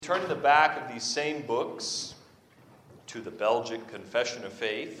turn to the back of these same books to the Belgic Confession of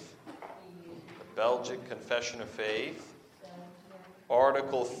Faith. The Belgic Confession of Faith.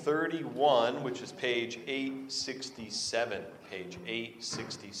 Article 31, which is page 867. Page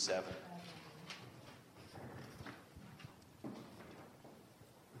 867.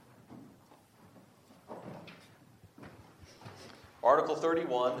 Article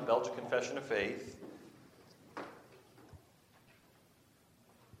 31, the Belgic Confession of Faith.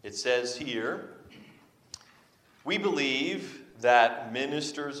 It says here, we believe that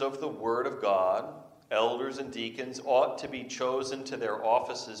ministers of the Word of God, elders and deacons, ought to be chosen to their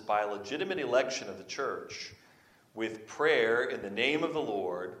offices by legitimate election of the church, with prayer in the name of the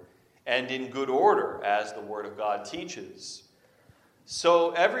Lord, and in good order, as the Word of God teaches. So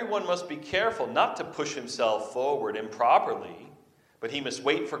everyone must be careful not to push himself forward improperly, but he must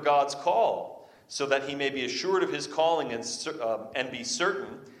wait for God's call, so that he may be assured of his calling and be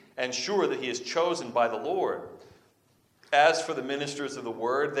certain and sure that he is chosen by the Lord. As for the ministers of the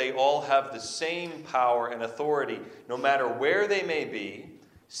word, they all have the same power and authority, no matter where they may be,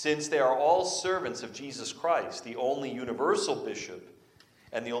 since they are all servants of Jesus Christ, the only universal bishop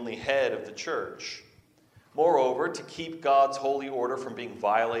and the only head of the church. Moreover, to keep God's holy order from being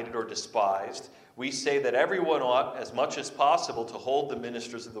violated or despised, we say that everyone ought, as much as possible, to hold the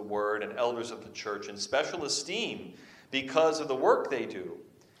ministers of the word and elders of the church in special esteem because of the work they do,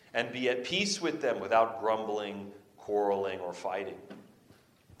 and be at peace with them without grumbling, quarreling, or fighting.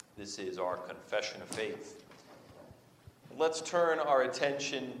 This is our confession of faith. Let's turn our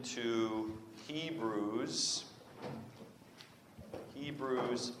attention to Hebrews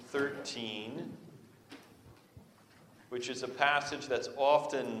 13, which is a passage that's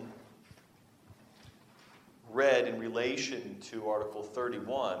often read in relation to Article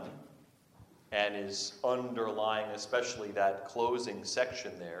 31 and is underlying especially that closing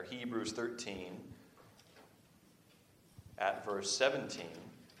section there, Hebrews 13 at verse 17.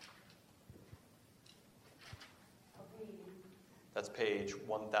 That's page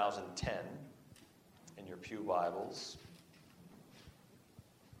 1010 in your pew Bibles.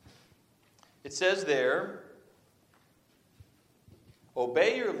 It says there,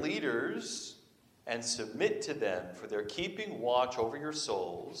 obey your leaders and submit to them for their keeping watch over your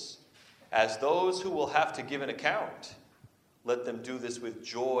souls, as those who will have to give an account. Let them do this with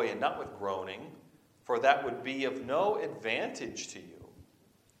joy and not with groaning, for that would be of no advantage to you.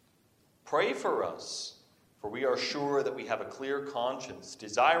 Pray for us, for we are sure that we have a clear conscience,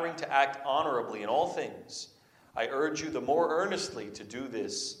 desiring to act honorably in all things. I urge you the more earnestly to do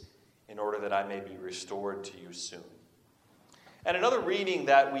this, in order that I may be restored to you soon. And another reading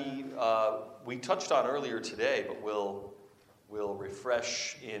that we touched on earlier today, but we'll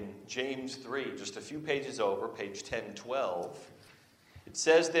refresh in James 3, just a few pages over, page 1012. It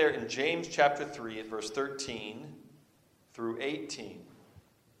says there in James chapter 3 at verse 13 through 18,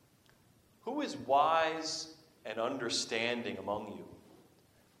 who is wise and understanding among you?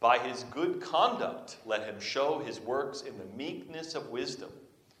 By his good conduct let him show his works in the meekness of wisdom.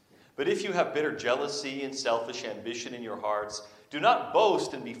 But if you have bitter jealousy and selfish ambition in your hearts, do not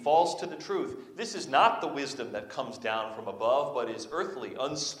boast and be false to the truth. This is not the wisdom that comes down from above, but is earthly,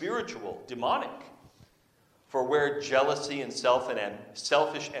 unspiritual, demonic. For where jealousy and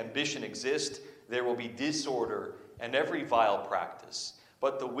selfish ambition exist, there will be disorder and every vile practice.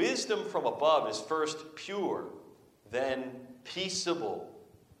 But the wisdom from above is first pure, then peaceable,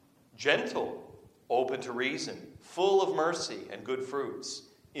 gentle, open to reason, full of mercy and good fruits,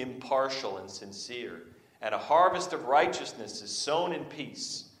 impartial and sincere. And a harvest of righteousness is sown in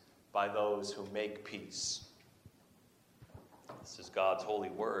peace by those who make peace. This is God's holy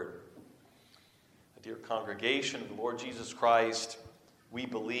word. Dear congregation of the Lord Jesus Christ, we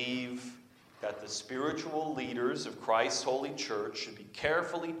believe that the spiritual leaders of Christ's holy church should be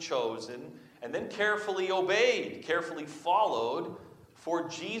carefully chosen and then carefully obeyed, carefully followed for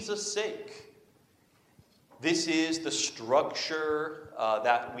Jesus' sake. This is the structure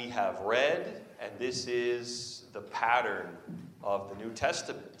that we have read, and this is the pattern of the New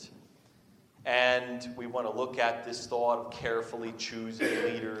Testament. And we want to look at this thought of carefully choosing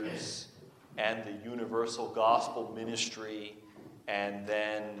leaders and the universal gospel ministry, and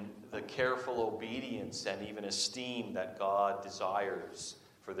then the careful obedience and even esteem that God desires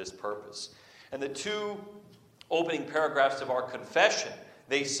for this purpose. And the two opening paragraphs of our confession,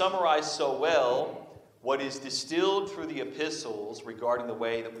 they summarize so well what is distilled through the epistles regarding the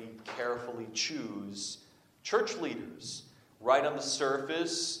way that we carefully choose church leaders. Right on the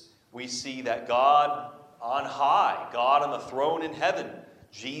surface, we see that God on high, God on the throne in heaven,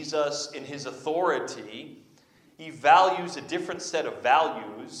 Jesus in his authority, he values a different set of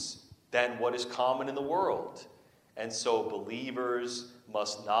values than what is common in the world. And so believers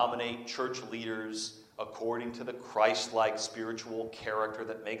must nominate church leaders according to the Christ-like spiritual character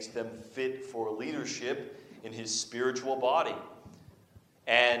that makes them fit for leadership in his spiritual body.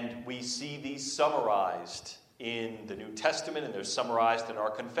 And we see these summarized in the New Testament, and they're summarized in our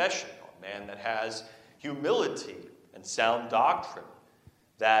confession. A man that has humility and sound doctrine,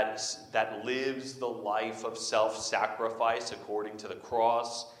 that lives the life of self-sacrifice according to the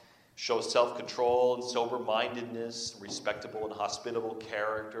cross, shows self-control and sober-mindedness, respectable and hospitable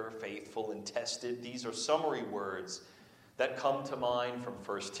character, faithful and tested. These are summary words that come to mind from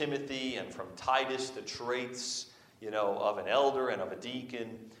 1 Timothy and from Titus, the traits, of an elder and of a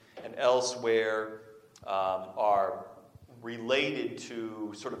deacon, and elsewhere are related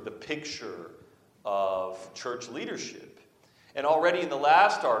to sort of the picture of church leadership. And already in the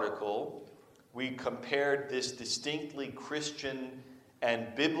last article, we compared this distinctly Christian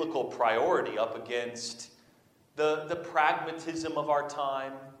and biblical priority up against the pragmatism of our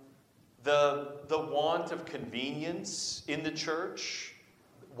time, the want of convenience in the church,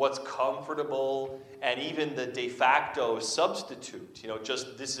 what's comfortable, and even the de facto substitute.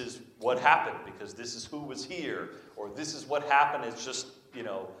 Just this is what happened because this is who was here, or this is what happened. It's just,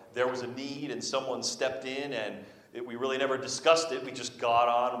 there was a need and someone stepped in and we really never discussed it. We just got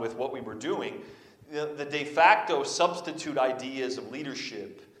on with what we were doing. The de facto substitute ideas of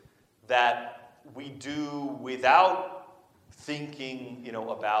leadership that we do without thinking,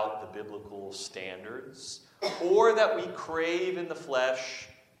 about the biblical standards, or that we crave in the flesh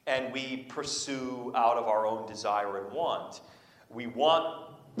and we pursue out of our own desire and want. We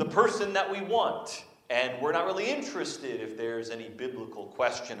want the person that we want, and we're not really interested if there's any biblical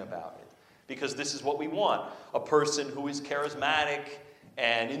question about it, because this is what we want. A person who is charismatic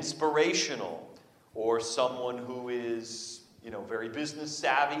and inspirational, or someone who is, very business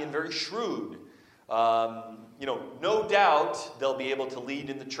savvy and very shrewd. No doubt they'll be able to lead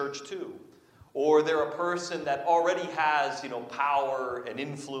in the church too. Or they're a person that already has, power and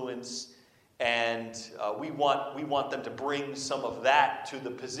influence, and we want them to bring some of that to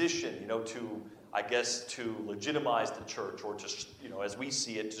the position, to legitimize the church, or to, as we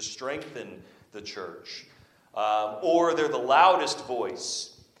see it, to strengthen the church. Or they're the loudest voice,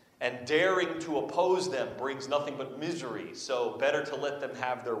 and daring to oppose them brings nothing but misery, so better to let them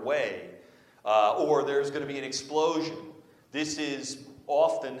have their way. Or there's going to be an explosion. This is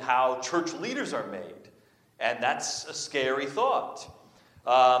often how church leaders are made, and that's a scary thought.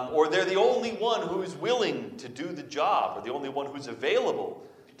 Or they're the only one who's willing to do the job, or the only one who's available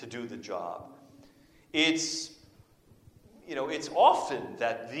to do the job. It's often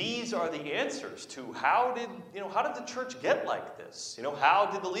that these are the answers to how did the church get like this? How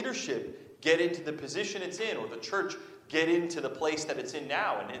did the leadership get into the position it's in, or the church get into the place that it's in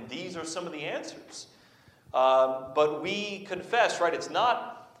now? And these are some of the answers. But we confess, right, it's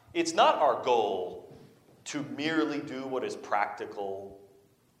not our goal to merely do what is practical,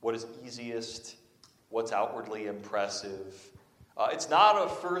 what is easiest, what's outwardly impressive. It's not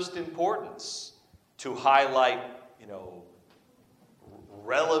of first importance to highlight,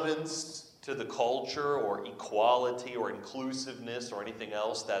 relevance to the culture, or equality, or inclusiveness, or anything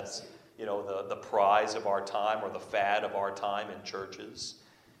else that's, the prize of our time, or the fad of our time in churches.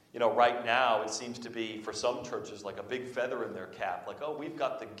 Right now, it seems to be, for some churches, like a big feather in their cap. Like, oh, we've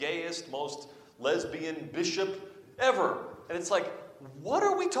got the gayest, most lesbian bishop ever. And it's like, what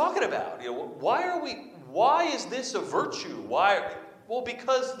are we talking about? Why is this a virtue? Why? Well,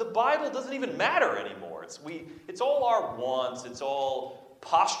 because the Bible doesn't even matter anymore. It's all our wants. It's all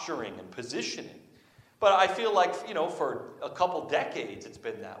posturing and positioning. But I feel like, for a couple decades, it's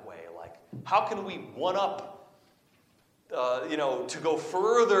been that way. Like, how can we one-up to go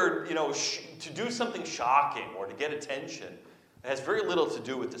further, to do something shocking or to get attention? It has very little to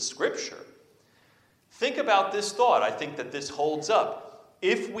do with the Scripture. Think about this thought. I think that this holds up.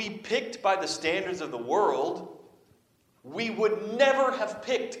 If we picked by the standards of the world, we would never have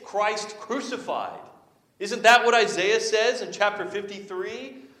picked Christ crucified. Isn't that what Isaiah says in chapter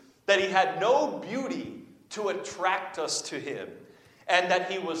 53? That he had no beauty to attract us to him, and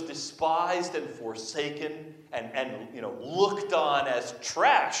that he was despised and forsaken and looked on as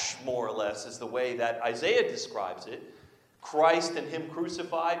trash, more or less, is the way that Isaiah describes it. Christ and him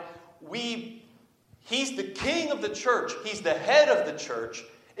crucified. He's the king of the church. He's the head of the church.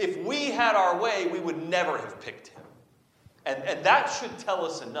 If we had our way, we would never have picked him. And that should tell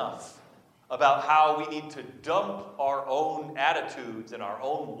us enough about how we need to dump our own attitudes and our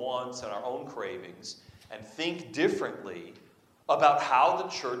own wants and our own cravings and think differently about how the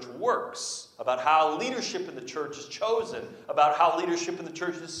church works, about how leadership in the church is chosen, about how leadership in the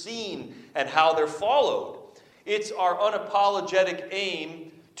church is seen and how they're followed. It's our unapologetic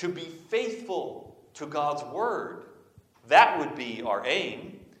aim to be faithful to God's word. That would be our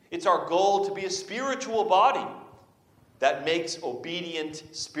aim. It's our goal to be a spiritual body that makes obedient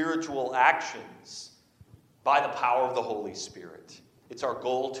spiritual actions by the power of the Holy Spirit. It's our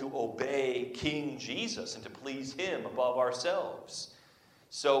goal to obey King Jesus and to please him above ourselves.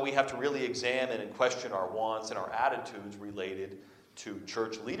 So we have to really examine and question our wants and our attitudes related to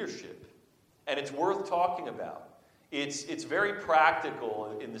church leadership. And it's worth talking about. It's very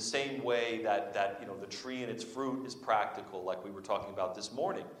practical in the same way that the tree and its fruit is practical, like we were talking about this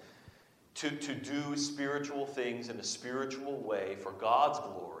morning. To do spiritual things in a spiritual way for God's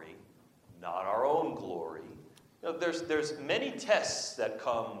glory, not our own glory. There's many tests that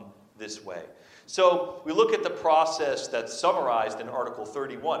come this way. So we look at the process that's summarized in Article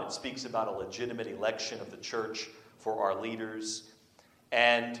 31. It speaks about a legitimate election of the church for our leaders.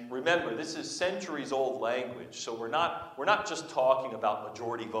 And remember, this is centuries-old language, so we're not just talking about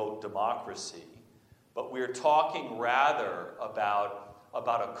majority vote democracy, but we're talking rather about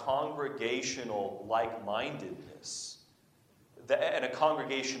a congregational like-mindedness and a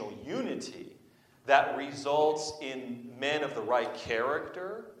congregational unity that results in men of the right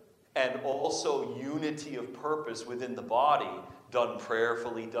character and also unity of purpose within the body, done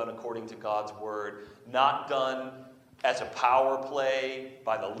prayerfully, done according to God's word, not done as a power play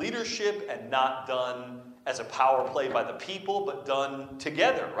by the leadership and not done as a power play by the people, but done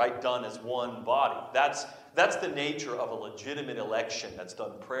together, right? Done as one body. That's the nature of a legitimate election that's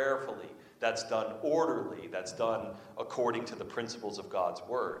done prayerfully, that's done orderly, that's done according to the principles of God's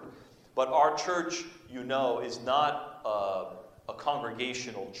word. But our church, is not a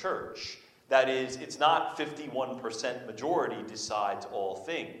congregational church. That is, it's not 51% majority decides all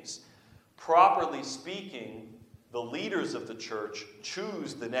things. Properly speaking, the leaders of the church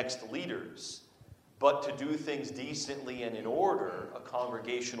choose the next leaders. But to do things decently and in order, a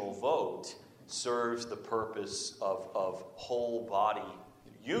congregational vote serves the purpose of whole body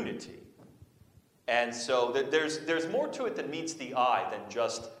unity. And so there's more to it than meets the eye than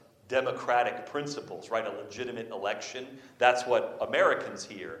just democratic principles, right? A legitimate election. That's what Americans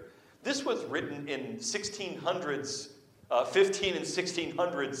hear. This was written in 1600s, 15 and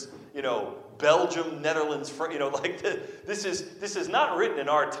 1600s, Belgium, Netherlands, this is not written in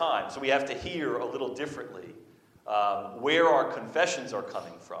our time, so we have to hear a little differently where our confessions are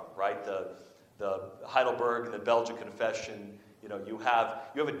coming from, right? The Heidelberg and the Belgian confession, you have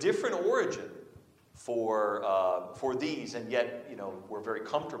a different origin for these, and yet we're very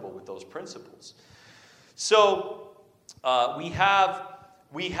comfortable with those principles. So we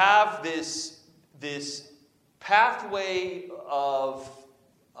have this pathway of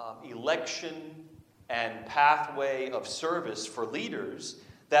election and pathway of service for leaders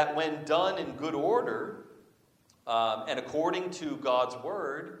that, when done in good order and according to God's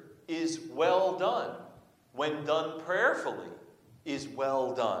word, is well done. When done prayerfully, is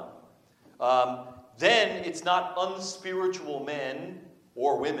well done. Then it's not unspiritual men,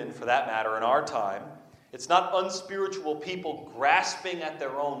 or women for that matter in our time, it's not unspiritual people grasping at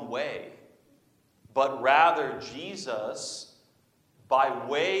their own way, but rather Jesus, by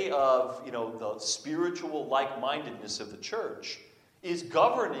way of the spiritual like-mindedness of the church, is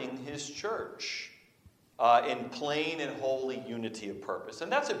governing his church in plain and holy unity of purpose.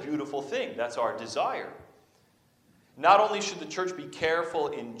 And that's a beautiful thing. That's our desire. Not only should the church be careful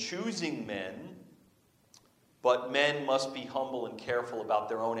in choosing men, but men must be humble and careful about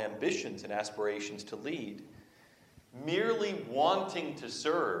their own ambitions and aspirations to lead. Merely wanting to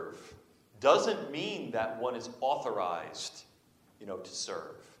serve doesn't mean that one is authorized, to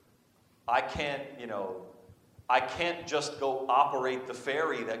serve. I can't just go operate the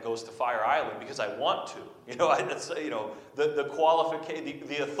ferry that goes to Fire Island because I want to. The qualification,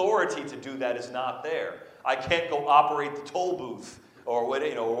 the authority to do that is not there. I can't go operate the toll booth or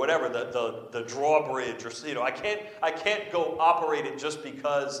whatever, the drawbridge, or I can't go operate it just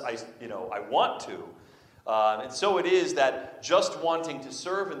because I want to. And so it is that just wanting to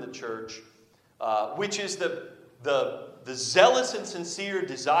serve in the church, which is the zealous and sincere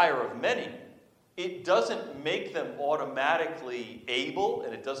desire of many, it doesn't make them automatically able,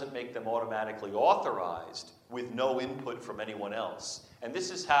 and it doesn't make them automatically authorized with no input from anyone else. And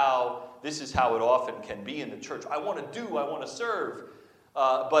this is how it often can be in the church. I want to serve,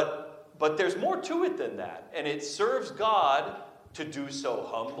 but there's more to it than that. And it serves God to do so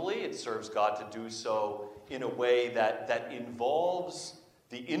humbly. It serves God to do so in a way that involves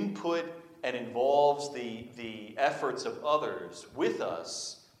the input and involves the efforts of others with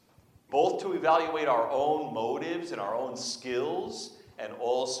us, both to evaluate our own motives and our own skills, and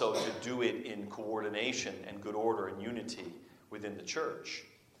also to do it in coordination and good order and unity within the church.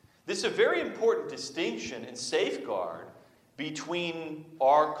 This is a very important distinction and safeguard between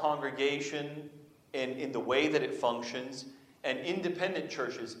our congregation and in the way that it functions and independent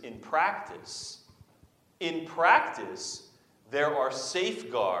churches in practice. In practice, there are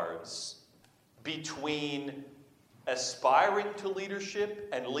safeguards between aspiring to leadership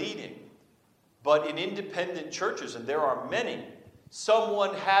and leading. But in independent churches, and there are many,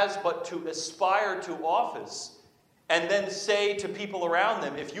 someone has but to aspire to office and then say to people around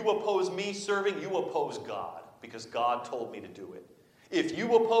them, if you oppose me serving, you oppose God, because God told me to do it. If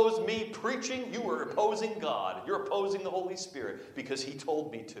you oppose me preaching, you are opposing God. You're opposing the Holy Spirit because he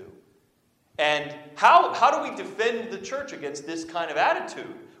told me to. And how do we defend the church against this kind of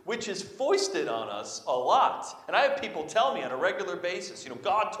attitude, which is foisted on us a lot? And I have people tell me on a regular basis,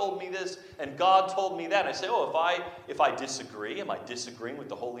 God told me this and God told me that. And I say, if I disagree, am I disagreeing with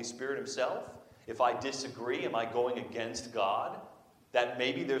the Holy Spirit himself? If I disagree, am I going against God? That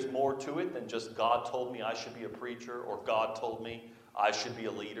maybe there's more to it than just God told me I should be a preacher, or God told me I should be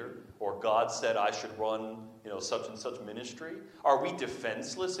a leader, or God said I should run, such and such ministry. Are we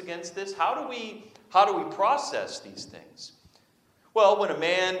defenseless against this? How do we process these things? Well, when a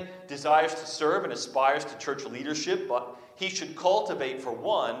man desires to serve and aspires to church leadership, but he should cultivate, for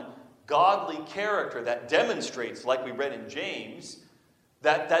one, godly character that demonstrates, like we read in James,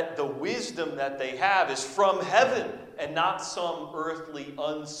 that the wisdom that they have is from heaven and not some earthly,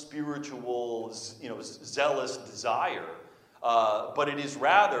 unspiritual, zealous desire. But it is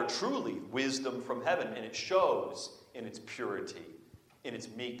rather truly wisdom from heaven, and it shows in its purity, in its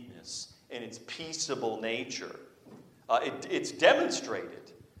meekness, in its peaceable nature. It's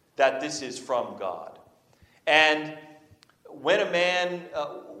demonstrated that this is from God. And when a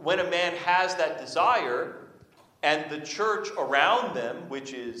man has that desire, and the church around them,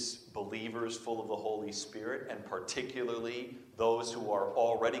 which is believers full of the Holy Spirit, and particularly those who are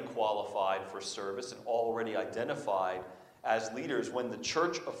already qualified for service and already identified as leaders, when the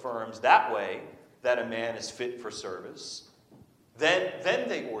church affirms that way that a man is fit for service, then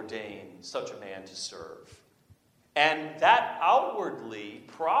they ordain such a man to serve. And that outwardly,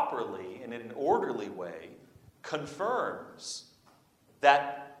 properly, and in an orderly way, confirms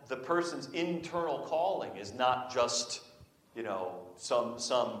that the person's internal calling is not just,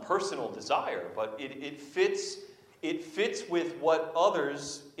 some personal desire, but it fits with what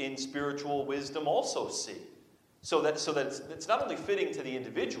others in spiritual wisdom also see. So that it's not only fitting to the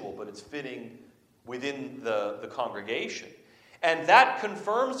individual, but it's fitting within the congregation. And that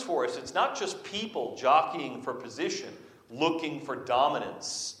confirms for us, it's not just people jockeying for position, looking for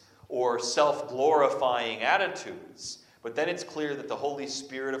dominance or self-glorifying attitudes. But then it's clear that the Holy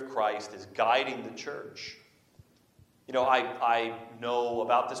Spirit of Christ is guiding the church. I know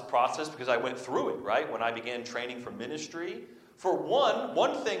about this process because I went through it, right? When I began training for ministry. For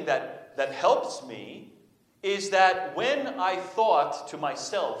one thing that helps me is that when I thought to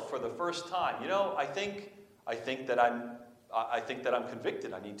myself for the first time, I think that I'm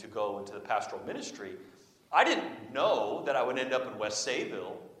convicted. I need to go into the pastoral ministry. I didn't know that I would end up in West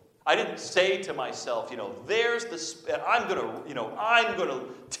Sayville. I didn't say to myself, there's I'm gonna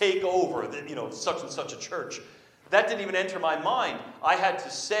take over, such and such a church. That didn't even enter my mind. I had to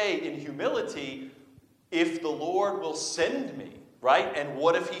say in humility, if the Lord will send me, right? And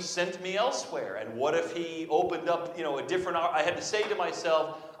what if he sent me elsewhere? And what if he opened up, a different... I had to say to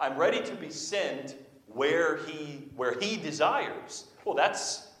myself, I'm ready to be sent where he desires. Well,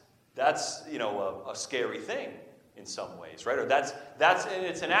 that's a scary thing in some ways, right? Or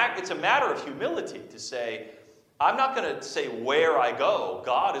it's a matter of humility to say, I'm not going to say where I go.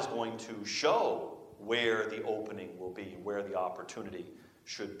 God is going to show where the opening will be, where the opportunity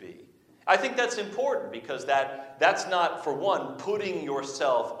should be. I think that's important because that's not, for one, putting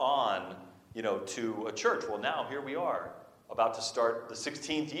yourself on, to a church. Well, now here we are, about to start the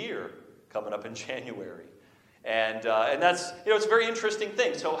 16th year coming up in January. And that's, it's a very interesting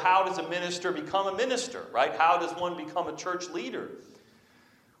thing. So how does a minister become a minister, right? How does one become a church leader?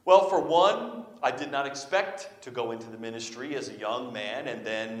 Well, for one, I did not expect to go into the ministry as a young man, and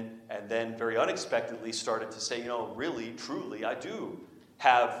then very unexpectedly started to say, really, truly, I do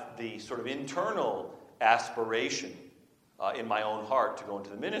have the sort of internal aspiration in my own heart to go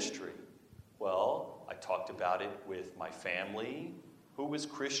into the ministry. Well, I talked about it with my family, who was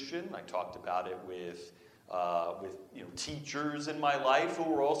Christian. I talked about it with teachers in my life who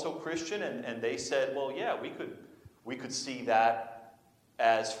were also Christian, and they said, well, yeah, we could see that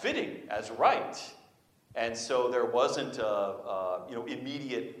as fitting, as right. And so there wasn't an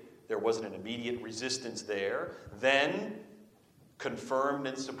immediate resistance there. Then confirmed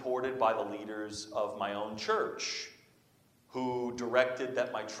and supported by the leaders of my own church, who directed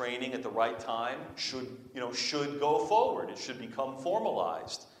that my training at the right time should go forward. It should become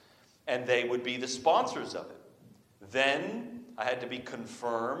formalized. And they would be the sponsors of it. Then I had to be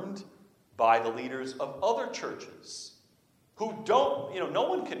confirmed by the leaders of other churches who don't, no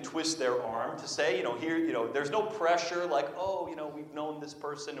one can twist their arm to say, there's no pressure like, we've known this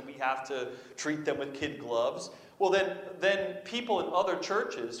person and we have to treat them with kid gloves. Well, then people in other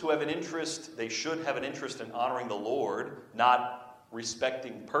churches who have an interest, they should have an interest in honoring the Lord, not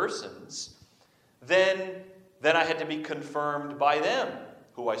respecting persons, then I had to be confirmed by them,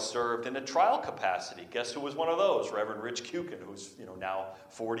 who I served in a trial capacity. Guess who was one of those? Reverend Rich Kukin, who's now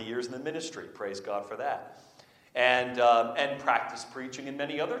 40 years in the ministry. Praise God for that. And practiced preaching in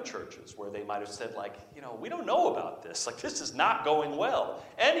many other churches where they might have said, we don't know about this. This is not going well.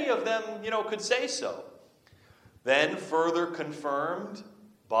 Any of them, could say so. Then further confirmed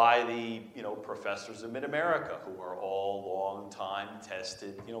by the, professors of Mid-America, who are all long-time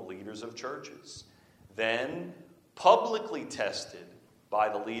tested, leaders of churches. Then publicly tested by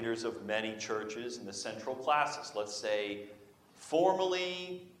the leaders of many churches in the central classes. Let's say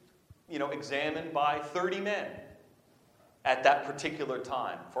formally, examined by 30 men at that particular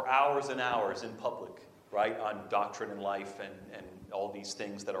time for hours and hours in public, right, on doctrine and life and all these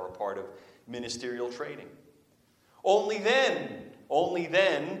things that are a part of ministerial training. Only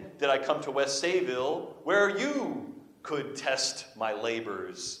then did I come to West Sayville, where you could test my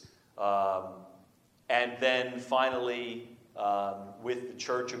labors. And then finally, with the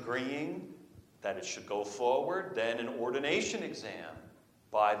church agreeing that it should go forward, then an ordination exam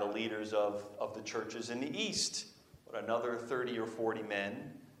by the leaders of the churches in the East. Another 30 or 40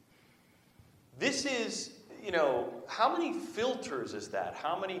 men. This is, how many filters is that?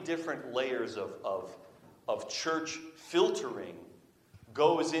 How many different layers of church filtering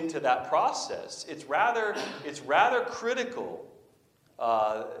goes into that process? It's rather critical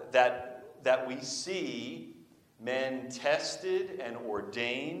that we see men tested and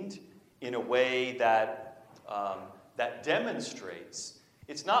ordained in a way that demonstrates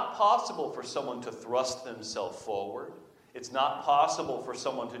it's not possible for someone to thrust themselves forward. It's not possible for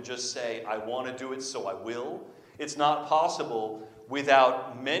someone to just say, I want to do it, so I will. It's not possible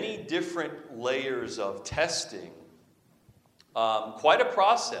without many different layers of testing. Quite a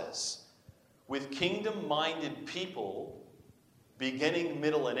process with kingdom-minded people, beginning,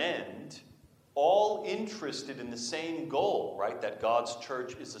 middle, and end, all interested in the same goal, right? That God's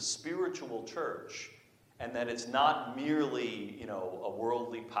church is a spiritual church. And that it's not merely, a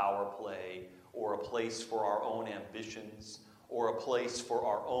worldly power play or a place for our own ambitions or a place for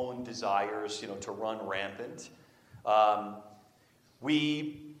our own desires, to run rampant.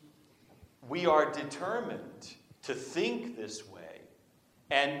 We are determined to think this way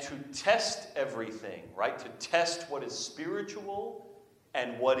and to test everything, right? To test what is spiritual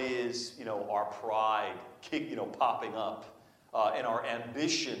and what is, our pride, popping up and our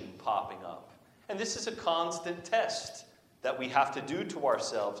ambition popping up. And this is a constant test that we have to do to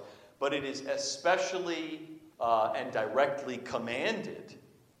ourselves, but it is especially and directly commanded,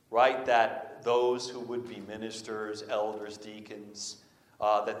 right, that those who would be ministers, elders, deacons,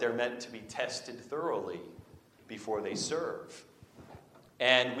 that they're meant to be tested thoroughly before they serve.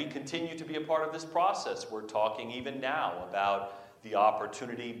 And we continue to be a part of this process. We're talking even now about the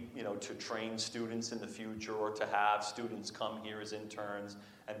opportunity, to train students in the future or to have students come here as interns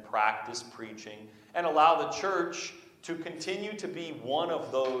and practice preaching and allow the church to continue to be one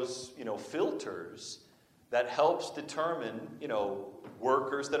of those, filters that helps determine,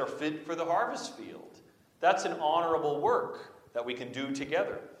 workers that are fit for the harvest field. That's an honorable work that we can do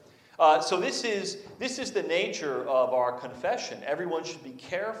together. So this is the nature of our confession. Everyone should be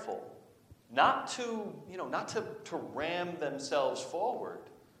careful not to ram themselves forward,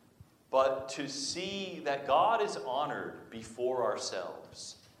 but to see that God is honored before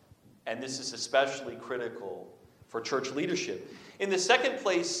ourselves. And this is especially critical for church leadership. In the second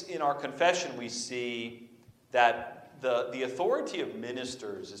place in our confession, we see that the authority of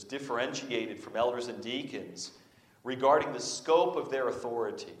ministers is differentiated from elders and deacons regarding the scope of their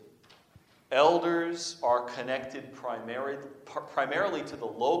authority. Elders are connected primarily to the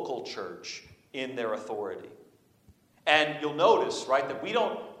local church in their authority. And you'll notice, right, that we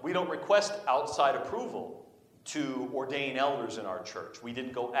don't request outside approval to ordain elders in our church. We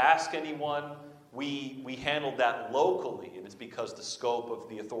didn't go ask anyone. We handled that locally, and it's because the scope of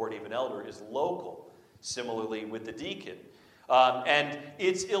the authority of an elder is local. Similarly with the deacon. And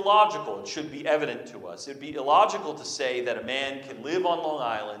it's illogical. It should be evident to us. It would be illogical to say that a man can live on Long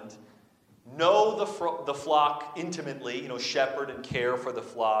Island, know the flock intimately, shepherd and care for the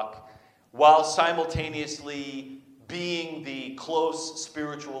flock, while simultaneously being the close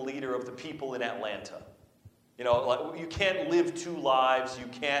spiritual leader of the people in Atlanta. You can't live two lives.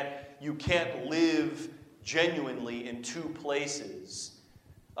 You can't live genuinely in two places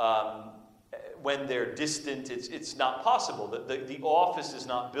when they're distant. It's not possible. The office is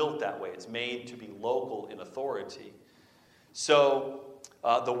not built that way. It's made to be local in authority. So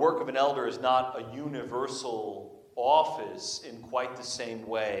the work of an elder is not a universal office in quite the same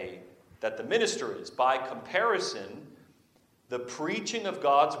way that the minister is. By comparison, the preaching of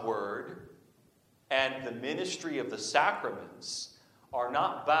God's word and the ministry of the sacraments are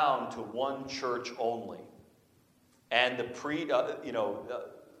not bound to one church only. And the preaching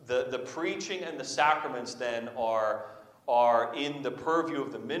and the sacraments then are in the purview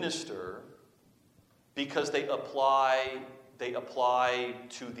of the minister because they apply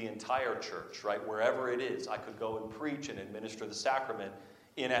to the entire church, right? Wherever it is. I could go and preach and administer the sacrament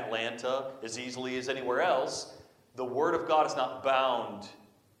in Atlanta as easily as anywhere else. The Word of God is not bound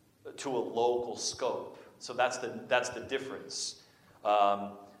to a local scope. So that's the difference.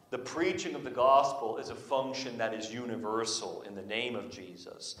 The preaching of the gospel is a function that is universal in the name of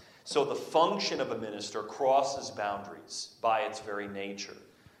Jesus. So the function of a minister crosses boundaries by its very nature,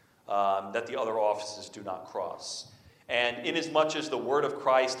 that the other offices do not cross. And inasmuch as the word of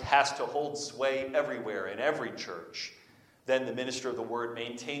Christ has to hold sway everywhere in every church, then the minister of the word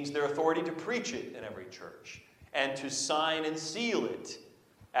maintains their authority to preach it in every church and to sign and seal it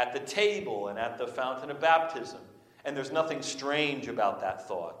at the table and at the fountain of baptism. And there's nothing strange about that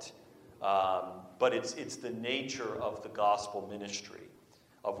thought. But it's the nature of the gospel ministry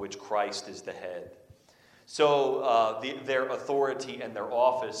of which Christ is the head. So their authority and their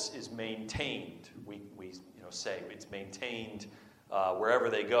office is maintained. We say it's maintained wherever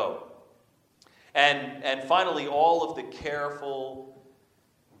they go. And finally, all of the careful,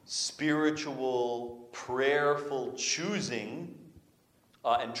 spiritual, prayerful choosing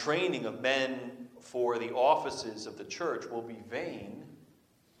and training of men for the offices of the church will be vain.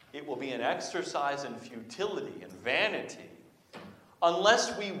 It will be an exercise in futility and vanity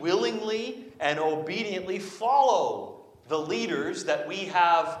unless we willingly and obediently follow the leaders that we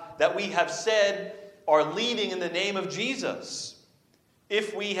have said are leading in the name of Jesus.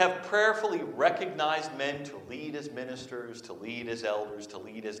 If we have prayerfully recognized men to lead as ministers, to lead as elders, to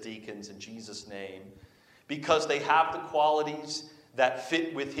lead as deacons in Jesus' name, because they have the qualities that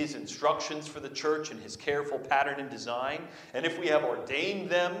fit with his instructions for the church and his careful pattern and design, and if we have ordained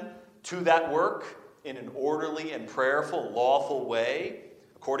them to that work in an orderly and prayerful, lawful way,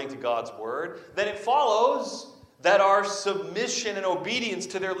 according to God's word, then it follows that our submission and obedience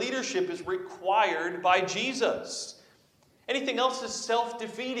to their leadership is required by Jesus. Anything else is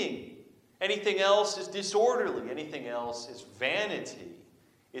self-defeating. Anything else is disorderly. Anything else is vanity.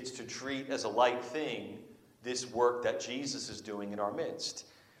 It's to treat as a light thing this work that Jesus is doing in our midst.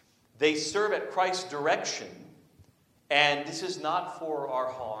 They serve at Christ's direction, and this is not for our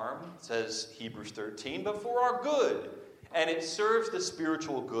harm, says Hebrews 13, but for our good. And it serves the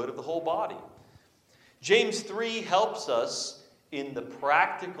spiritual good of the whole body. James 3 helps us in the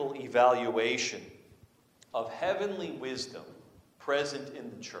practical evaluation of heavenly wisdom present in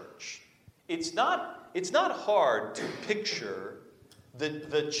the church. It's not hard to picture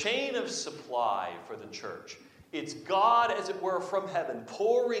the chain of supply for the church. It's God, as it were, from heaven,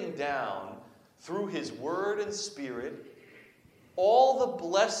 pouring down through his word and spirit all the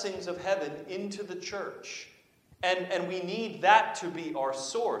blessings of heaven into the church. And we need that to be our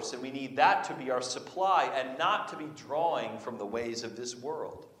source, and we need that to be our supply, and not to be drawing from the ways of this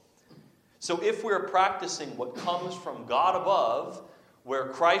world. So if we're practicing what comes from God above, where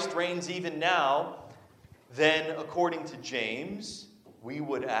Christ reigns even now, then according to James, we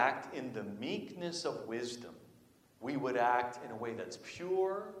would act in the meekness of wisdom. We would act in a way that's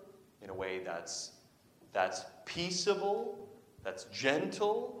pure, in a way that's peaceable, that's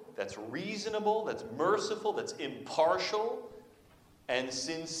gentle, that's reasonable, that's merciful, that's impartial, and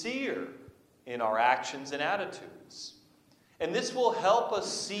sincere in our actions and attitudes. And this will help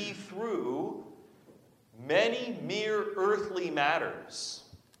us see through many mere earthly matters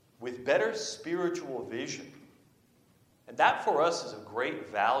with better spiritual vision. And that for us is of great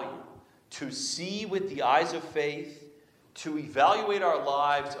value, to see with the eyes of faith, to evaluate our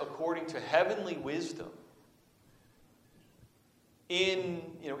lives according to heavenly wisdom. In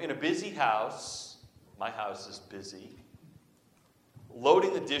a busy house, my house is busy,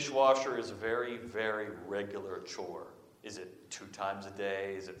 loading the dishwasher is a very, very regular chore. Is it 2 times a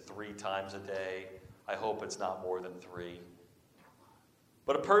day? Is it 3 times a day? I hope it's not more than 3.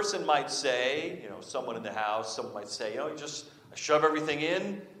 But a person might say, someone in the house, someone might say, you just shove everything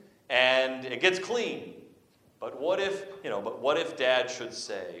in and it gets clean. But what if Dad should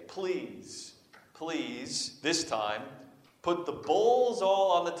say, please, this time, put the bowls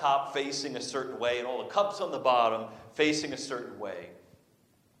all on the top facing a certain way and all the cups on the bottom facing a certain way.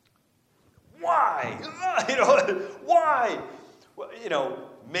 Why? Why?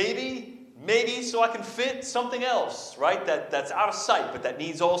 Maybe so I can fit something else, right? That's out of sight, but that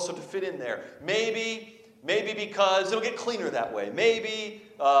needs also to fit in there. Maybe because it'll get cleaner that way. Maybe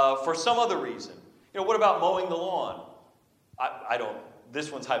for some other reason. What about mowing the lawn? I don't. This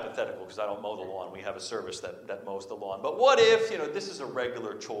one's hypothetical because I don't mow the lawn. We have a service that mows the lawn. But what if, this is a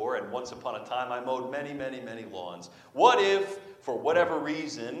regular chore, and once upon a time I mowed many, many, many lawns. What if, for whatever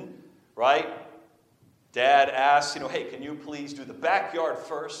reason, right, Dad asks, hey, can you please do the backyard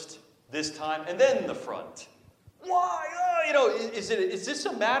first this time, and then the front? Why? Is this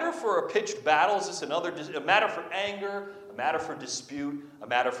a matter for a pitched battle? Is this a matter for anger, a matter for dispute, a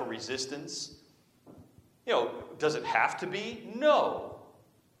matter for resistance? Does it have to be? No.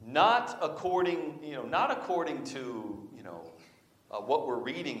 Not according to, what we're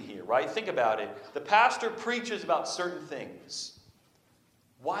reading here, right? Think about it. The pastor preaches about certain things.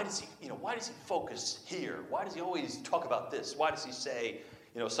 Why does he focus here? Why does he always talk about this? Why does he say,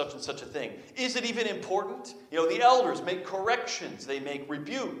 such and such a thing? Is it even important? The elders make corrections. They make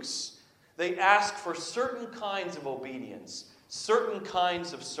rebukes. They ask for certain kinds of obedience, certain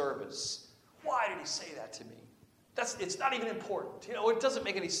kinds of service. Why did he say that to me? It's not even important. It doesn't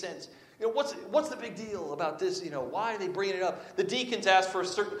make any sense. What's the big deal about this? Why are they bringing it up? The deacons ask for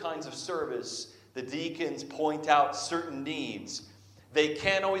certain kinds of service. The deacons point out certain needs. They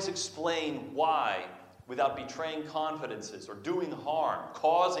can't always explain why without betraying confidences or doing harm,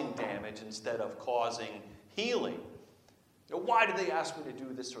 causing damage instead of causing healing. Why did they ask me to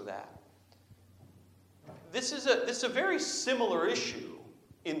do this or that? This is a very similar issue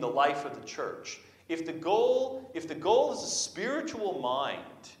in the life of the church. If the goal is a spiritual mind,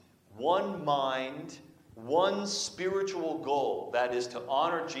 one spiritual goal, that is to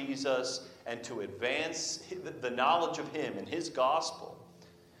honor Jesus and to advance the knowledge of him and his gospel,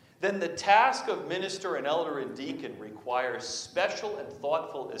 then the task of minister and elder and deacon requires special and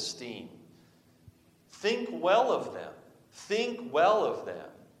thoughtful esteem. Think well of them. Think well of them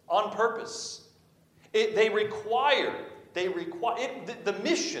on purpose. The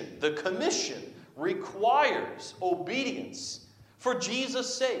mission, the commission, requires obedience for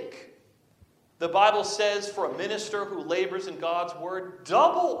Jesus' sake. The Bible says for a minister who labors in God's word,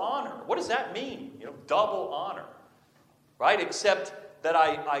 double honor. What does that mean? Double honor. Right? Except that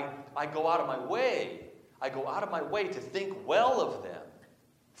I go out of my way. I go out of my way to think well of them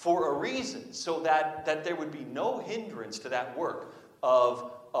for a reason, so that there would be no hindrance to that work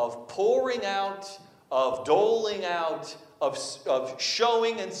of pouring out, of doling out, of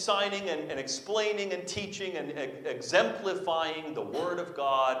showing and signing and explaining and teaching and exemplifying the Word of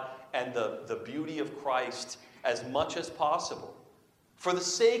God and the beauty of Christ as much as possible. For the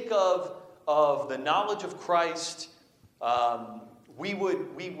sake of the knowledge of Christ, we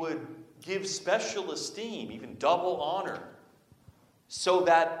would give special esteem, even double honor, so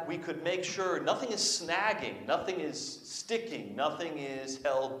that we could make sure nothing is snagging, nothing is sticking, nothing is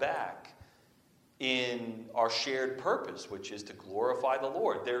held back in our shared purpose, which is to glorify the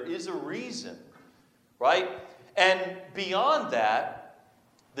Lord. There is a reason, right? And beyond that,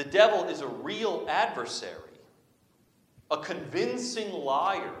 the devil is a real adversary, a convincing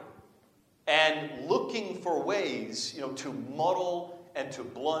liar, and looking for ways, to muddle and to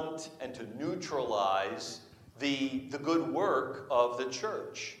blunt and to neutralize the good work of the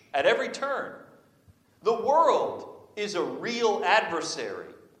church at every turn. The world is a real adversary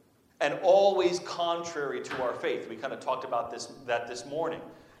and always contrary to our faith. We kind of talked about this morning.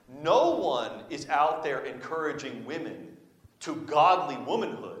 No one is out there encouraging women to godly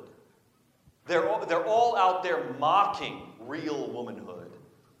womanhood. They're all out there mocking real womanhood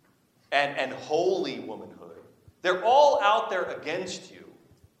and holy womanhood. They're all out there against you.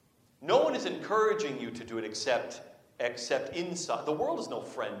 No one is encouraging you to do it except inside. The world is no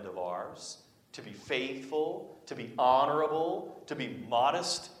friend of ours. To be faithful, to be honorable, to be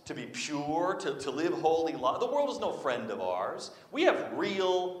modest, to be pure, to live holy lives. The world is no friend of ours. We have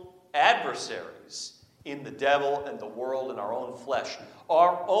real adversaries in the devil and the world and our own flesh.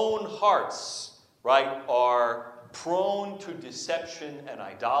 Our own hearts, right, are prone to deception and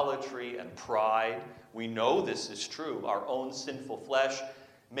idolatry and pride. We know this is true. Our own sinful flesh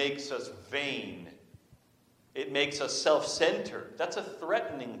makes us vain. It makes us self-centered. That's a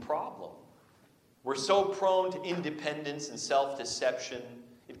threatening problem. We're so prone to independence and self-deception.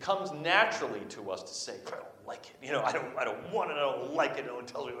 It comes naturally to us to say, I don't like it. I don't want it. I don't like it. No one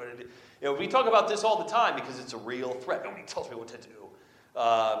tells me what to do. We talk about this all the time because it's a real threat. Nobody tells me what to do.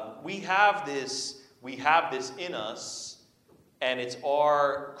 We have this in us, and it's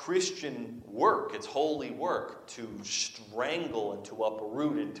our Christian work, it's holy work to strangle and to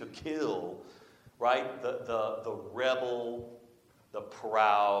uproot and to kill, right? The rebel, the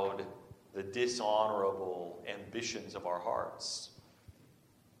proud, the dishonorable ambitions of our hearts.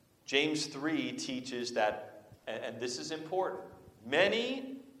 James 3 teaches that, and this is important,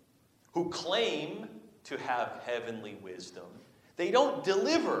 many who claim to have heavenly wisdom, they don't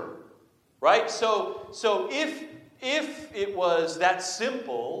deliver, right? So if it was that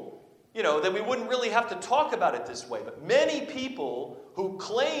simple, then we wouldn't really have to talk about it this way. But many people who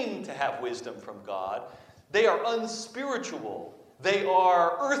claim to have wisdom from God, they are unspiritual. They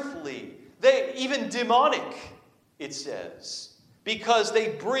are earthly. They even demonic, it says. Because they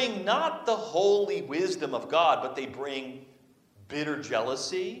bring not the holy wisdom of God, but they bring bitter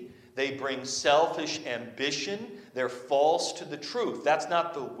jealousy. They bring selfish ambition. They're false to the truth. That's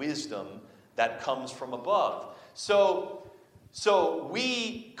not the wisdom that comes from above. So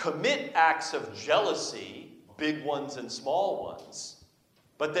we commit acts of jealousy, big ones and small ones,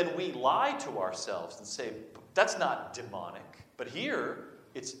 but then we lie to ourselves and say, that's not demonic. But here,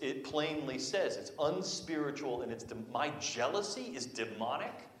 it plainly says it's unspiritual and my jealousy is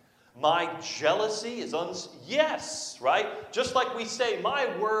demonic. My jealousy is yes, right? Just like we say,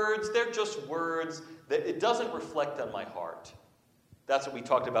 my words, they're just words. That it doesn't reflect on my heart. That's what we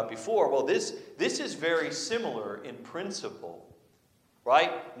talked about before. Well, this is very similar in principle,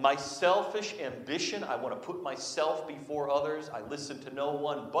 right? My selfish ambition, I want to put myself before others. I listen to no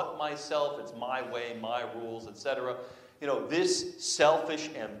one but myself. It's my way, my rules, etc. This selfish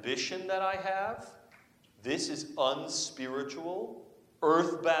ambition that I have, this is unspiritual,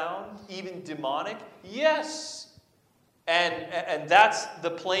 earthbound, even demonic. Yes. And that's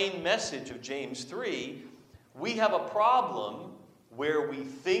the plain message of James 3. We have a problem where we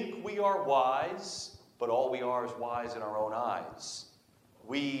think we are wise, but all we are is wise in our own eyes.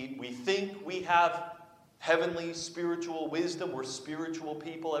 We think we have heavenly spiritual wisdom. We're spiritual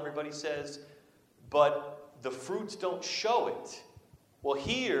people, everybody says, but the fruits don't show it. Well,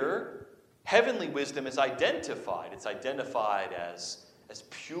 here, heavenly wisdom is identified. It's identified as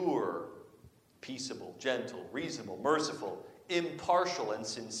pure, peaceable, gentle, reasonable, merciful, impartial, and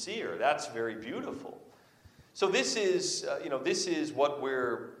sincere. That's very beautiful. So this is what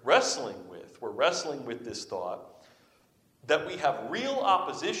we're wrestling with. We're wrestling with this thought that we have real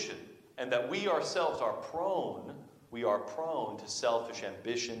opposition and that we ourselves are prone to selfish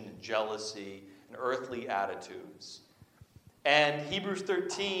ambition and jealousy and earthly attitudes. And Hebrews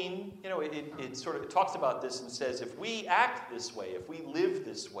 13, it talks about this and says, if we act this way, if we live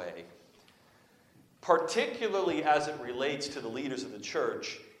this way, particularly as it relates to the leaders of the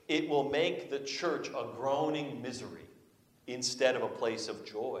church, it will make the church a groaning misery instead of a place of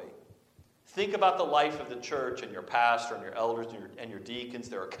joy. Think about the life of the church and your pastor and your elders and your deacons.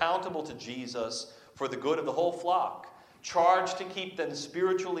 They're accountable to Jesus for the good of the whole flock, charged to keep them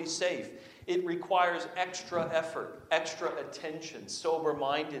spiritually safe. It requires extra effort, extra attention,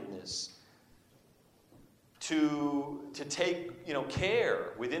 sober-mindedness to take care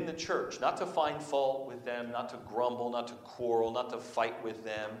within the church, not to find fault with them, not to grumble, not to quarrel, not to fight with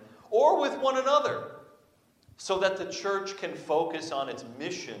them, or with one another, so that the church can focus on its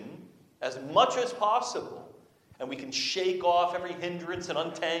mission as much as possible, and we can shake off every hindrance and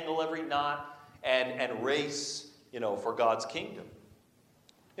untangle every knot and race, for God's kingdom.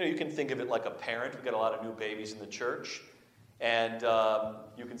 You can think of it like a parent. We've got a lot of new babies in the church. And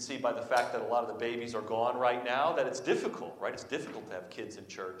you can see by the fact that a lot of the babies are gone right now that it's difficult, right? It's difficult to have kids in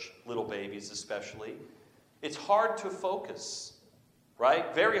church, little babies especially. It's hard to focus,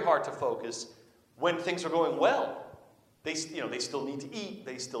 right? Very hard to focus when things are going well. They still need to eat.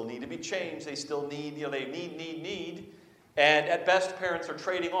 They still need to be changed. They still need, they need. And at best, parents are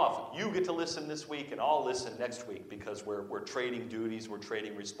trading off. You get to listen this week, and I'll listen next week because we're trading duties, we're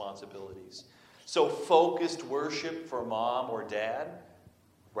trading responsibilities. So focused worship for mom or dad,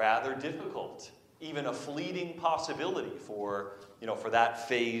 rather difficult. Even a fleeting possibility for that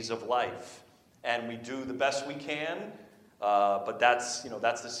phase of life. And we do the best we can, but that's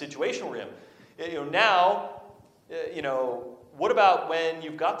the situation we're in. Now, what about when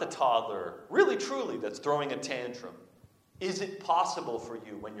you've got the toddler, really truly, that's throwing a tantrum? Is it possible for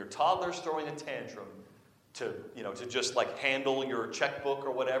you, when your toddler's throwing a tantrum, to just like handle your checkbook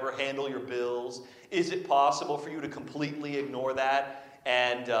or whatever, handle your bills? Is it possible for you to completely ignore that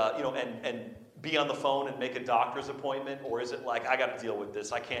and be on the phone and make a doctor's appointment? Or is it like, I got to deal with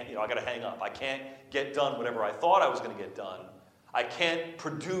this. I can't, I got to hang up. I can't get done whatever I thought I was going to get done. I can't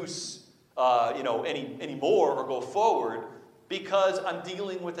produce, any more or go forward because I'm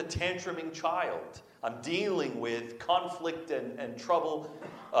dealing with a tantruming child. I'm dealing with conflict and trouble,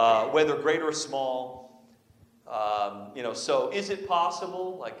 whether great or small. So is it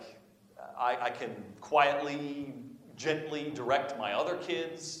possible, like, I can quietly, gently direct my other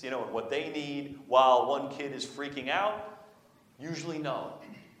kids, and what they need while one kid is freaking out? Usually no.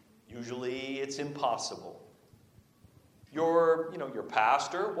 Usually it's impossible. Your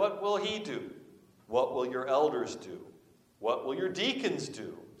pastor, what will he do? What will your elders do? What will your deacons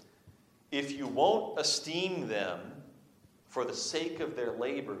do? If you won't esteem them for the sake of their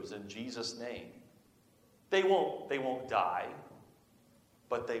labors in Jesus' name, they won't die,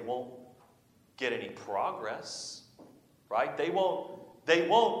 but they won't get any progress, right? They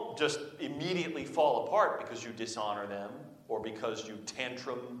won't just immediately fall apart because you dishonor them, or because you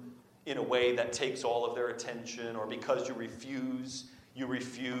tantrum in a way that takes all of their attention, or because you refuse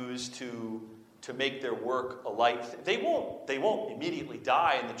to make their work a light. They won't immediately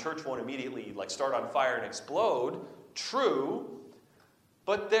die, and the church won't immediately start on fire and explode. True,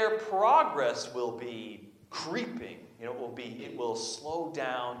 but their progress will be creeping. It will slow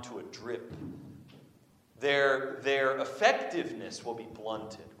down to a drip. Their effectiveness will be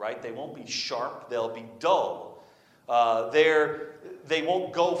blunted, right? They won't be sharp, they'll be dull. They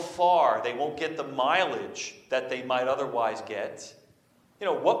won't go far, they won't get the mileage that they might otherwise get.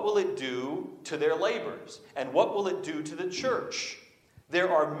 What will it do to their labors? And what will it do to the church? There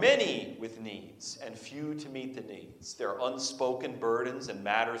are many with needs, and few to meet the needs. There are unspoken burdens and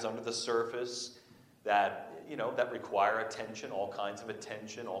matters under the surface that require attention, all kinds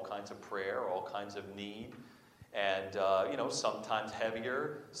of prayer, all kinds of need. And, sometimes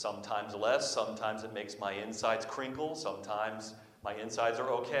heavier, sometimes less. Sometimes it makes my insides crinkle. Sometimes my insides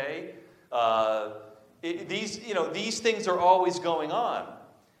are okay. These things are always going on.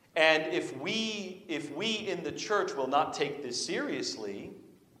 And if we in the church will not take this seriously,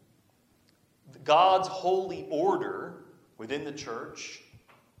 God's holy order within the church,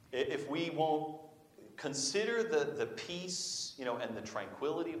 if we won't consider the peace, and the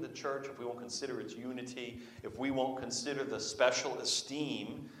tranquility of the church, if we won't consider its unity, if we won't consider the special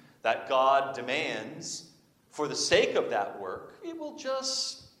esteem that God demands for the sake of that work, it will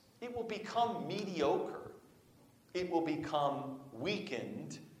become mediocre. It will become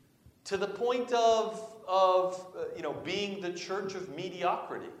weakened to the point of being the church of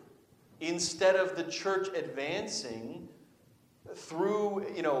mediocrity, instead of the church advancing through,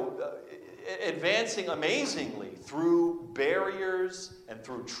 advancing amazingly through barriers and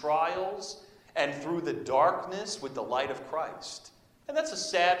through trials and through the darkness with the light of Christ. And that's a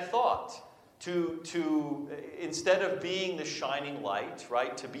sad thought, to instead of being the shining light,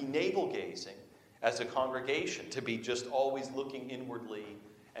 right, to be navel-gazing as a congregation, to be just always looking inwardly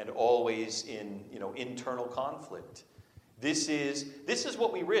and always in internal conflict. This is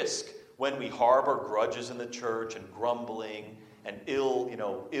what we risk when we harbor grudges in the church and grumbling and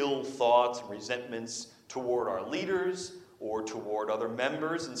ill thoughts and resentments toward our leaders or toward other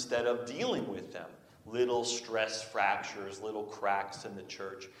members, instead of dealing with them. Little stress fractures, little cracks in the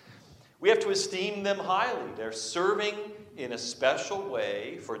church. We have to esteem them highly. They're serving in a special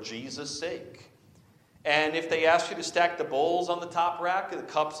way for Jesus' sake. And if they ask you to stack the bowls on the top rack and the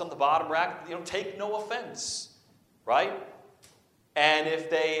cups on the bottom rack, take no offense, right? And if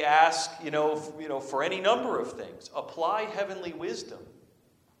they ask, for any number of things, apply heavenly wisdom,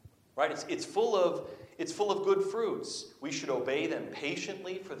 right? It's full of good fruits. We should obey them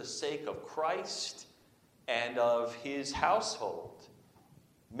patiently for the sake of Christ and of His household.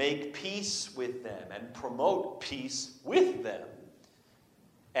 Make peace with them and promote peace with them.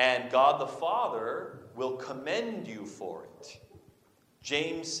 And God the Father will commend you for it.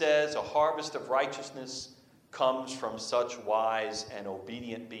 James says, a harvest of righteousness comes from such wise and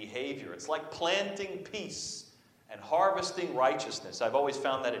obedient behavior. It's like planting peace and harvesting righteousness. I've always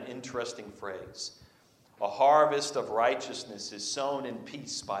found that an interesting phrase. A harvest of righteousness is sown in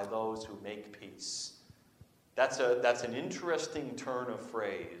peace by those who make peace. That's an interesting turn of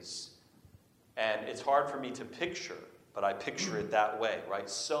phrase. And it's hard for me to picture, but I picture it that way, right?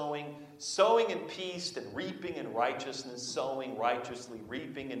 Sowing in peace and reaping in righteousness, sowing righteously,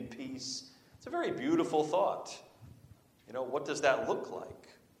 reaping in peace. It's a very beautiful thought. What does that look like?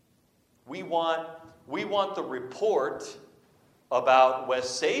 We want the report about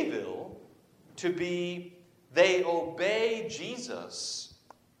West Sayville to be They obey Jesus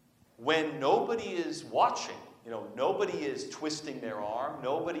when nobody is watching. Nobody is twisting their arm.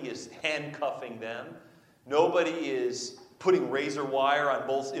 Nobody is handcuffing them. Nobody is putting razor wire on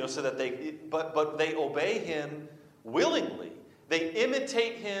both, so that but they obey him willingly. They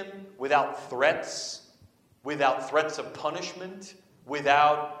imitate him without threats of punishment,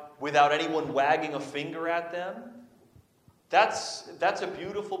 without anyone wagging a finger at them. That's a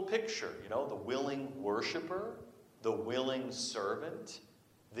beautiful picture, the willing worshiper, the willing servant,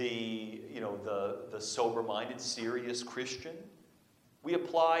 the sober-minded, serious Christian. We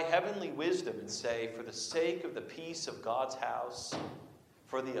apply heavenly wisdom and say, for the sake of the peace of God's house,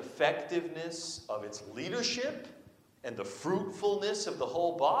 for the effectiveness of its leadership and the fruitfulness of the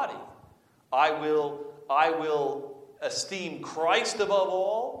whole body, I will esteem Christ above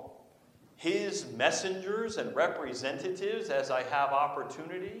all, his messengers and representatives as I have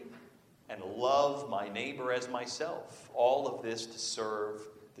opportunity, and love my neighbor as myself. All of this to serve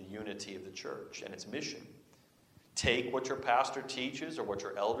the unity of the church and its mission. Take what your pastor teaches or what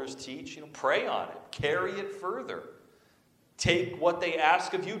your elders teach, pray on it, carry it further. Take what they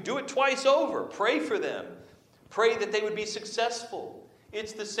ask of you, do it twice over, pray for them. Pray that they would be successful.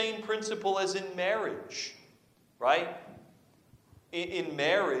 It's the same principle as in marriage, right? In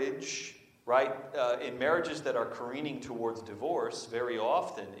marriage, right? In marriages that are careening towards divorce, very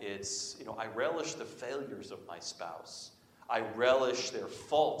often it's, I relish the failures of my spouse. I relish their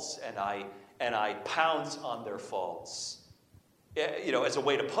faults, and I pounce on their faults, as a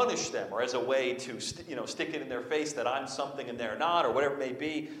way to punish them, or as a way to, stick it in their face that I'm something and they're not, or whatever it may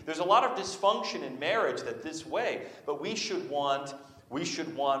be. There's a lot of dysfunction in marriage this way, but we should want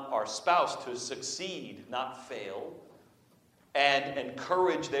our spouse to succeed, not fail, and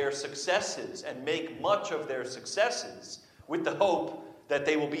encourage their successes and make much of their successes with the hope that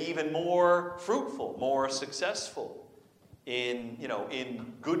they will be even more fruitful, more successful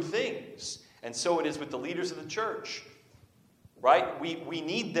in good things. And so it is with the leaders of the church, right? We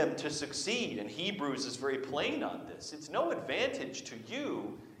need them to succeed, and Hebrews is very plain on this. It's no advantage to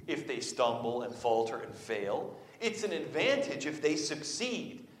you if they stumble and falter and fail. It's an advantage if they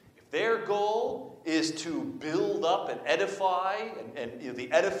succeed. If their goal is to build up and edify and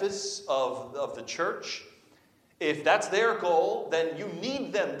the edifice of the church, if that's their goal, then you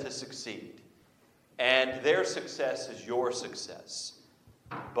need them to succeed. And their success is your success.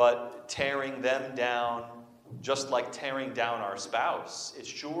 But tearing them down, just like tearing down our spouse, is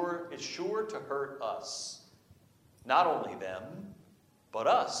sure to hurt us. Not only them, but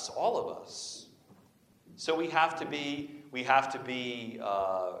us, all of us. So we have to be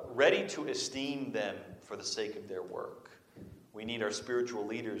ready to esteem them for the sake of their work. We need our spiritual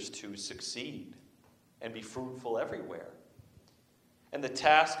leaders to succeed and be fruitful everywhere. And the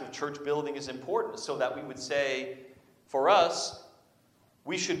task of church building is important, so that we would say, for us,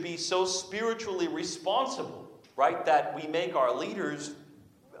 we should be so spiritually responsible, right, that we make our leaders,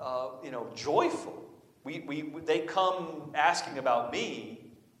 joyful. They come asking about me,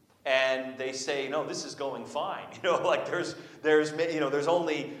 and they say, no, this is going fine. Like there's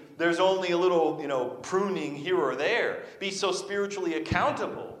only a little, pruning here or there. Be so spiritually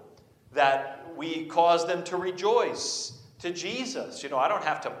accountable that we cause them to rejoice to Jesus. I don't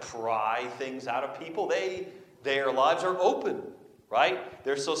have to pry things out of people. Their lives are open, right?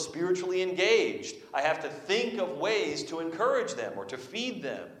 They're so spiritually engaged. I have to think of ways to encourage them or to feed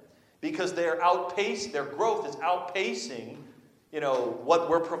them, because their growth is outpacing, what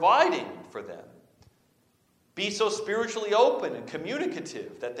we're providing for them. Be so spiritually open and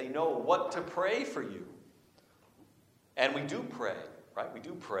communicative that they know what to pray for you. And we do pray, right? We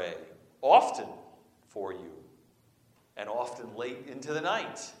do pray often for you, and often late into the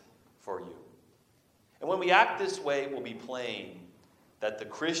night for you. And when we act this way, it will be plain that the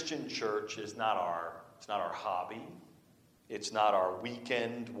Christian church is not our hobby. It's not our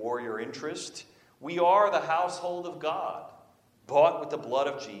weekend warrior interest. We are the household of God, bought with the blood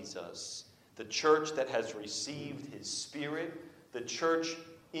of Jesus, the church that has received his Spirit, the church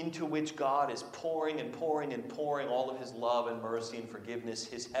into which God is pouring and pouring and pouring all of his love and mercy and forgiveness,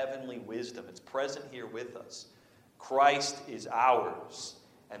 his heavenly wisdom. It's present here with us. Christ is ours,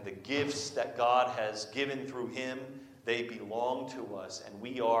 and the gifts that God has given through him, they belong to us, and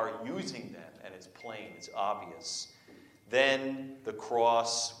we are using them, and it's plain, it's obvious. Then the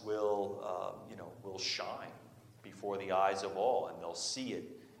cross will shine before the eyes of all, and they'll see it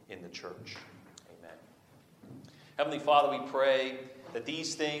in the church. Amen. Heavenly Father, we pray that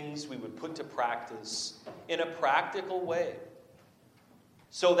these things we would put to practice in a practical way,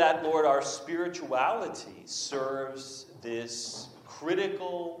 so that, Lord, our spirituality serves this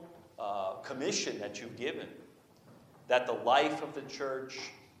critical commission that you've given that the life of the church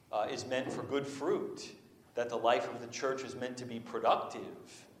is meant for good fruit, that the life of the church is meant to be productive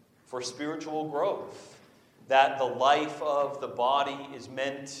for spiritual growth, that the life of the body is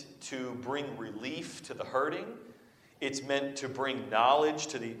meant to bring relief to the hurting. It's meant to bring knowledge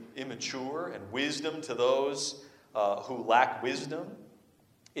to the immature and wisdom to those who lack wisdom.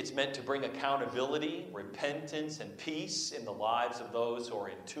 It's meant to bring accountability, repentance, and peace in the lives of those who are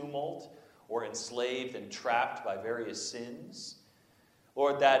in tumult or enslaved and trapped by various sins.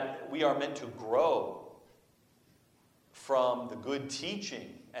 Lord, that we are meant to grow from the good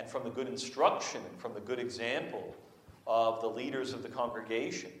teaching and from the good instruction and from the good example of the leaders of the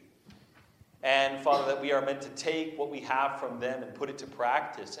congregation. And, Father, that we are meant to take what we have from them and put it to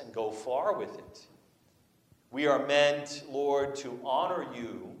practice and go far with it. We are meant, Lord, to honor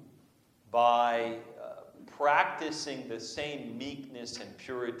you by practicing the same meekness and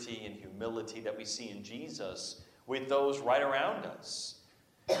purity and humility that we see in Jesus with those right around us,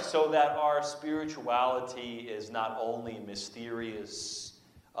 so that our spirituality is not only mysterious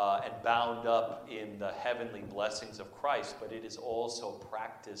and bound up in the heavenly blessings of Christ, but it is also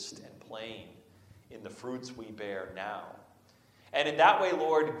practiced and plain in the fruits we bear now. And in that way,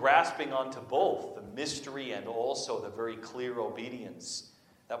 Lord, grasping onto both the mystery and also the very clear obedience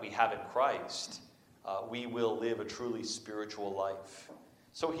that we have in Christ, we will live a truly spiritual life.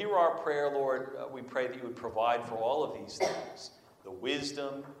 So hear our prayer, Lord. We pray that you would provide for all of these things, the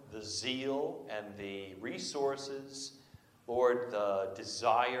wisdom, the zeal, and the resources, Lord, the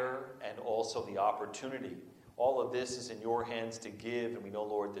desire, and also the opportunity. All of this is in your hands to give, and we know,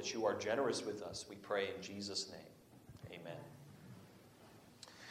 Lord, that you are generous with us. We pray in Jesus' name.